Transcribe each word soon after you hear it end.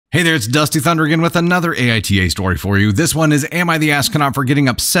Hey there, it's Dusty Thunder again with another AITA story for you. This one is, am I the astronaut for getting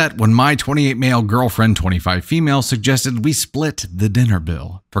upset when my 28 male girlfriend, 25 female, suggested we split the dinner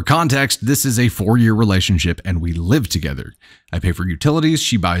bill? For context, this is a 4-year relationship and we live together. I pay for utilities,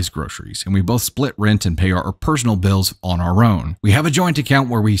 she buys groceries, and we both split rent and pay our personal bills on our own. We have a joint account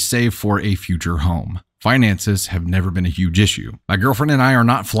where we save for a future home. Finances have never been a huge issue. My girlfriend and I are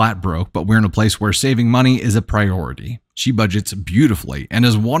not flat broke, but we're in a place where saving money is a priority. She budgets beautifully and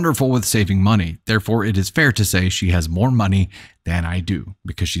is wonderful with saving money. Therefore, it is fair to say she has more money than I do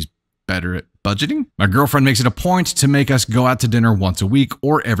because she's better at budgeting. My girlfriend makes it a point to make us go out to dinner once a week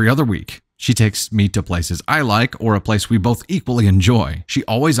or every other week. She takes me to places I like or a place we both equally enjoy. She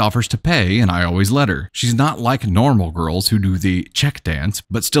always offers to pay and I always let her. She's not like normal girls who do the check dance,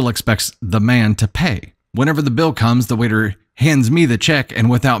 but still expects the man to pay. Whenever the bill comes, the waiter hands me the check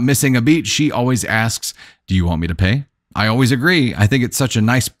and without missing a beat, she always asks, "Do you want me to pay?" I always agree. I think it's such a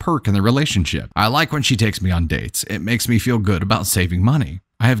nice perk in the relationship. I like when she takes me on dates. It makes me feel good about saving money.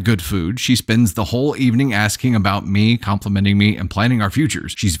 I have good food. She spends the whole evening asking about me, complimenting me, and planning our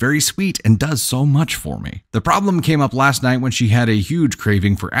futures. She's very sweet and does so much for me. The problem came up last night when she had a huge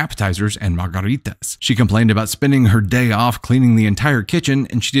craving for appetizers and margaritas. She complained about spending her day off cleaning the entire kitchen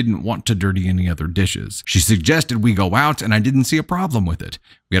and she didn't want to dirty any other dishes. She suggested we go out and I didn't see a problem with it.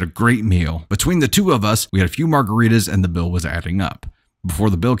 We had a great meal. Between the two of us, we had a few margaritas and the bill was adding up.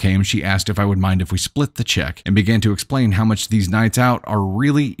 Before the bill came, she asked if I would mind if we split the check and began to explain how much these nights out are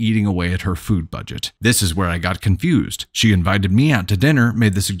really eating away at her food budget. This is where I got confused. She invited me out to dinner,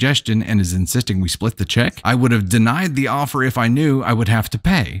 made the suggestion, and is insisting we split the check. I would have denied the offer if I knew I would have to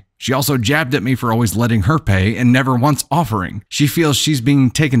pay. She also jabbed at me for always letting her pay and never once offering. She feels she's being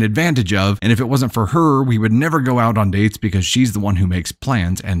taken advantage of, and if it wasn't for her, we would never go out on dates because she's the one who makes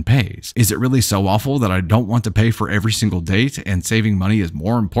plans and pays. Is it really so awful that I don't want to pay for every single date and saving money is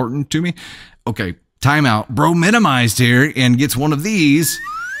more important to me? Okay, time out. Bro minimized here and gets one of these.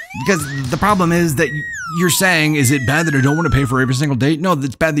 Because the problem is that you're saying, is it bad that I don't want to pay for every single date? No,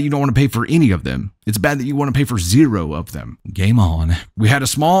 it's bad that you don't want to pay for any of them. It's bad that you want to pay for 0 of them. Game on. We had a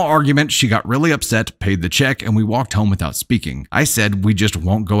small argument. She got really upset, paid the check, and we walked home without speaking. I said we just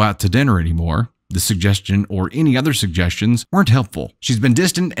won't go out to dinner anymore. The suggestion or any other suggestions weren't helpful. She's been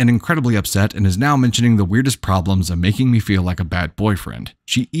distant and incredibly upset and is now mentioning the weirdest problems and making me feel like a bad boyfriend.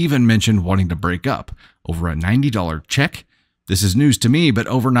 She even mentioned wanting to break up over a $90 check. This is news to me, but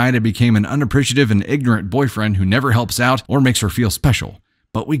overnight I became an unappreciative and ignorant boyfriend who never helps out or makes her feel special.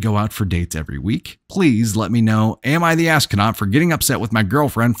 But we go out for dates every week. Please let me know, am I the astronaut for getting upset with my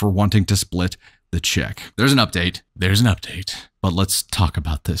girlfriend for wanting to split the check? There's an update. There's an update. But let's talk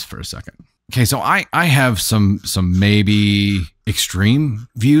about this for a second. Okay, so I have some maybe extreme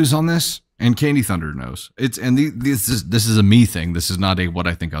views on this, and Candy Thunder knows. This is a me thing. This is not a what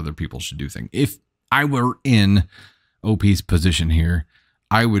I think other people should do thing. If I were in OP's position here,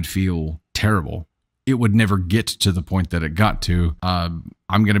 I would feel terrible. It would never get to the point that it got to. I'm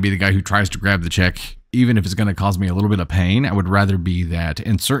going to be the guy who tries to grab the check, even if it's going to cause me a little bit of pain. I would rather be that,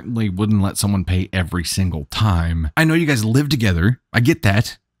 and certainly wouldn't let someone pay every single time. I know you guys live together. I get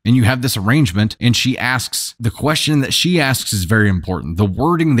that. And you have this arrangement, and she asks, the question that she asks is very important. The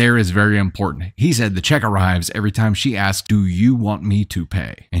wording there is very important. He said the check arrives every time she asks, "Do you want me to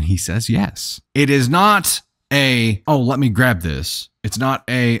pay?" And he says yes. It is not a, "Oh, let me grab this." It's not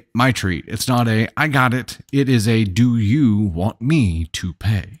a, "My treat." It's not a, "I got it." It is a, "Do you want me to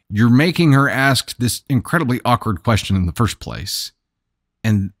pay?" You're making her ask this incredibly awkward question in the first place.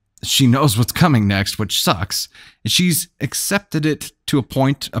 And she knows what's coming next, which sucks. And she's accepted it to a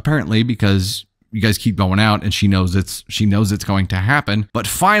point, apparently, because you guys keep going out and she knows it's going to happen. But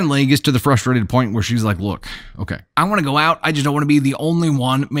finally gets to the frustrated point where she's like, "Look, okay, I want to go out. I just don't want to be the only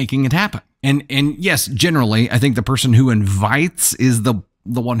one making it happen." And yes, generally, I think the person who invites is the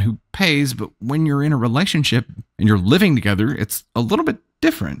one who pays. But when you're in a relationship and you're living together, it's a little bit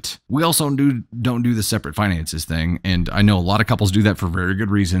different. We also don't do the separate finances thing. And I know a lot of couples do that for very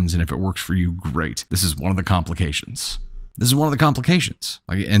good reasons. And if it works for you, great. This is one of the complications.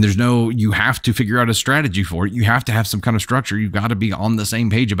 And you have to figure out a strategy for it. You have to have some kind of structure. You've got to be on the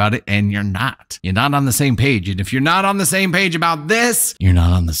same page about it. And you're not on the same page. And if you're not on the same page about this, you're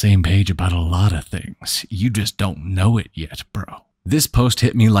not on the same page about a lot of things. You just don't know it yet, bro. This post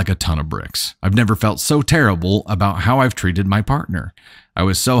hit me like a ton of bricks. I've never felt so terrible about how I've treated my partner. I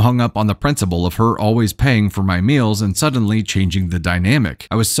was so hung up on the principle of her always paying for my meals and suddenly changing the dynamic.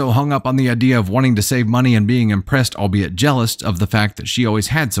 I was so hung up on the idea of wanting to save money and being impressed, albeit jealous, of the fact that she always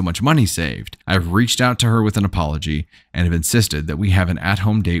had so much money saved. I've reached out to her with an apology and have insisted that we have an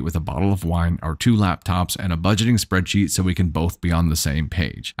at-home date with a bottle of wine, our 2 laptops, and a budgeting spreadsheet so we can both be on the same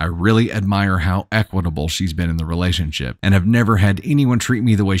page. I really admire how equitable she's been in the relationship and have never had anyone treat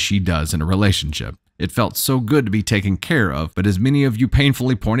me the way she does in a relationship. It felt so good to be taken care of, but as many of you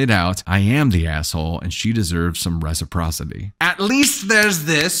painfully pointed out, I am the asshole and she deserves some reciprocity. At least there's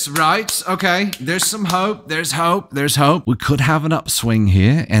this, right? Okay, there's some hope, there's hope, there's hope. We could have an upswing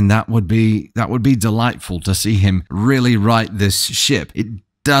here, and that would be delightful to see him really right this ship.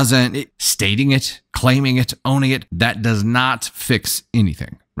 Stating it, claiming it, owning it, that does not fix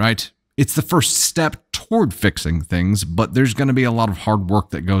anything, right? It's the first step toward fixing things, but there's going to be a lot of hard work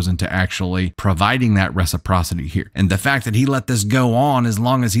that goes into actually providing that reciprocity here. And the fact that he let this go on as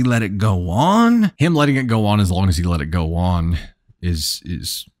long as he let it go on, him letting it go on as long as he let it go on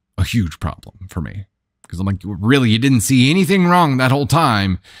is a huge problem for me. Because I'm like, really, you didn't see anything wrong that whole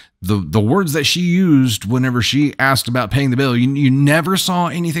time. The words that she used whenever she asked about paying the bill, you never saw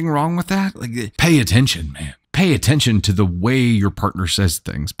anything wrong with that? Like, pay attention, man. Pay attention to the way your partner says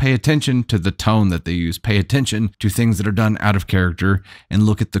things. Pay attention to the tone that they use. Pay attention to things that are done out of character and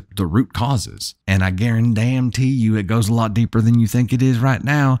look at the root causes. And I guarantee you it goes a lot deeper than you think it is right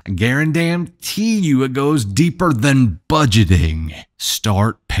now. I guarantee you it goes deeper than budgeting.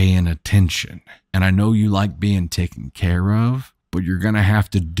 Start paying attention. And I know you like being taken care of, but you're going to have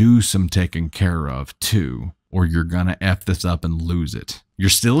to do some taking care of too, or you're going to F this up and lose it. You're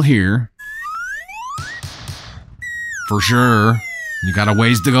still here. For sure. You got a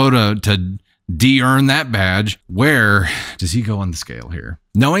ways to go to de-earn that badge. Where does he go on the scale here?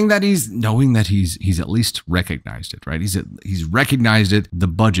 Knowing that he's at least recognized it, right? He's recognized it, the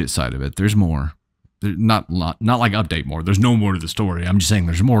budget side of it. There's more. Not like update more. There's no more to the story. I'm just saying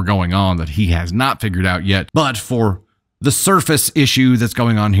there's more going on that he has not figured out yet. But for the surface issue that's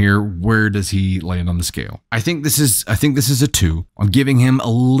going on here, where does he land on the scale? I think this is a 2. I'm giving him a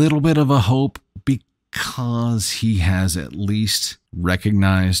little bit of a hope because he has at least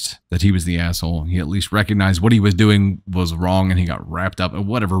recognized that he was the asshole. He at least recognized what he was doing was wrong and he got wrapped up in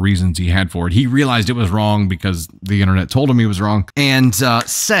whatever reasons he had for it. He realized it was wrong because the internet told him he was wrong and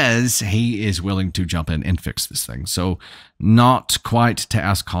says he is willing to jump in and fix this thing. So not quite to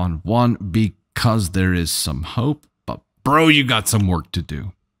ASCON 1 because there is some hope, but bro, you got some work to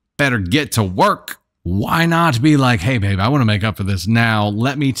do. Better get to work. Why not be like, hey, babe, I want to make up for this now.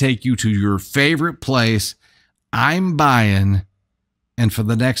 Let me take you to your favorite place. I'm buying. And for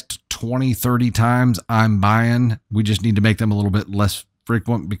the next 20, 30 times I'm buying, we just need to make them a little bit less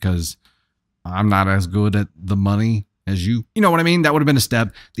frequent because I'm not as good at the money as you. You know what I mean? That would have been a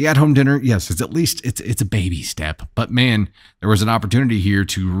step. The at-home dinner, yes, it's at least, it's a baby step. But man, there was an opportunity here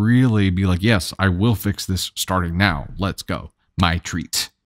to really be like, yes, I will fix this starting now. Let's go. My treat.